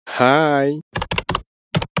Hi.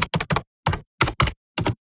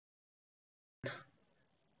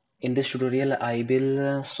 In this tutorial, I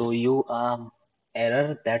will show you a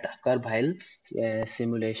error that occur while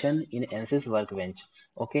simulation in ANSYS Workbench.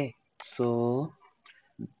 Okay, so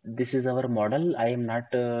this is our model. I am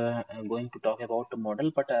not going to talk about the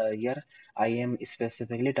model, but here I am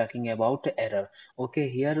specifically talking about error. Okay,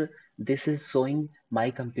 here this is showing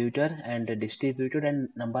my computer and distributed and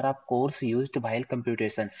number of cores used while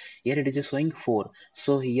computation. Here it is showing 4.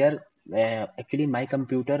 So here actually my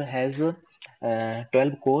computer has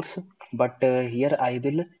 12 cores, but here I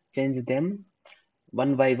will change them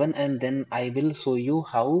one by one, and then I will show you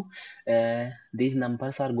how these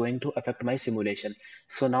numbers are going to affect my simulation.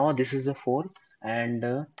 So now this is a 4,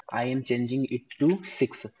 and I am changing it to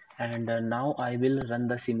 6, and now I will run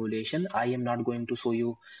the simulation. I am not going to show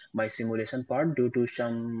you my simulation part due to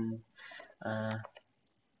some uh,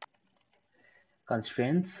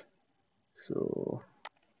 constraints. So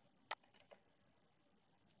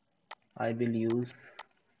I will use,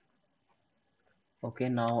 okay,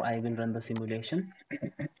 now I will run the simulation.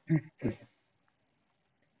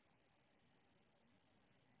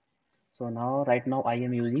 So now right now I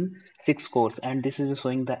am using 6 cores, and this is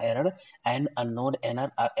showing the error and unknown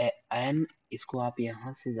error and इसको आप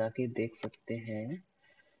यहाँ से जाके देख सकते हैं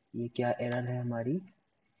ये क्या एरर है हमारी।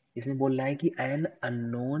 इसमें बोल रहा है कि an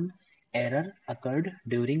unknown error occurred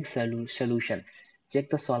during solution. Check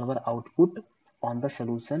the solver output on the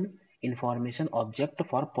solution information object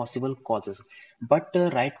for possible causes. But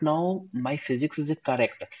right now my physics is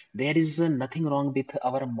correct. There is nothing wrong with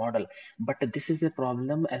our model, but this is a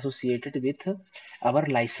problem associated with our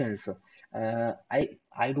license.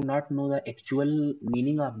 I do not know the actual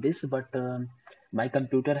meaning of this, but my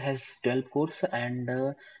computer has 12 cores, and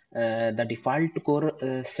the default core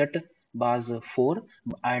set was 4,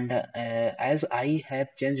 and as I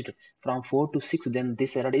have changed from 4 to 6, then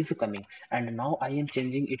this error is coming, and now I am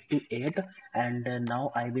changing it to 8, and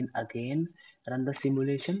now I will again run the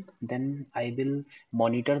simulation, then I will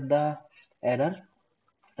monitor the error.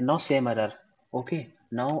 Now same error. Okay,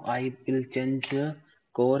 now I will change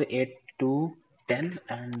core 8 to 10,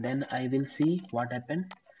 and then I will see what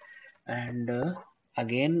happened. And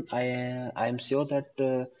again I am sure that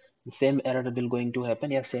the same error will going to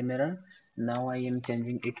happen. Yeah, same error. Now I am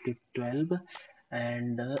changing it to 12,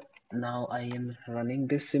 and now I am running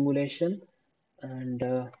this simulation, and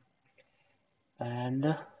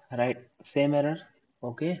right, same error.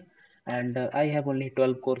 Okay, and I have only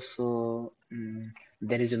 12 cores, so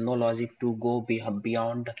there is no logic to go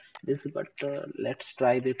beyond this, but let's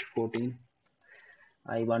try with 14.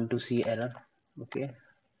 I want to see error. Okay,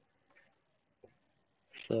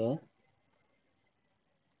 so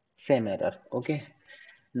same error. Okay,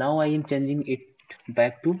 now I am changing it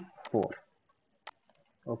back to 4.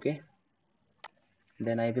 Okay,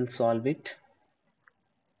 then I will solve it.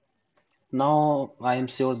 Now I am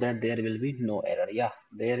sure that there will be no error. Yeah,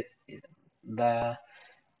 there the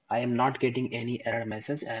I am not getting any error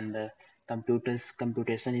message, and the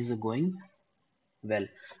computation is going well.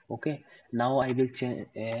 Okay, now I will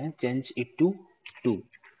change it to 2,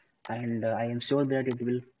 and I am sure that it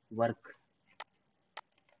will work.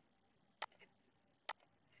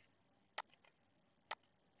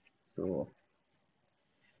 So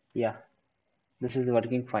yeah, this is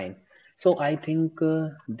working fine. So I think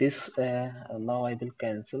this now I will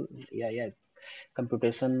cancel. Yeah,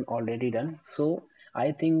 computation already done. So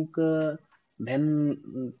I think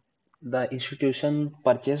when the institution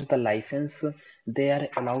purchase the license, they are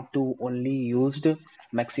allowed to only used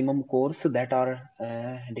maximum cores that are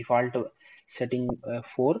default setting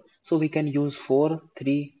 4. So we can use 4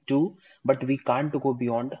 3 2, but we can't go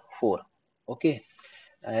beyond 4. Okay,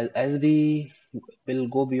 as we will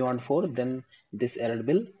go beyond 4, then this error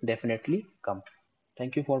will definitely come.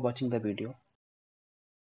 Thank you for watching the video.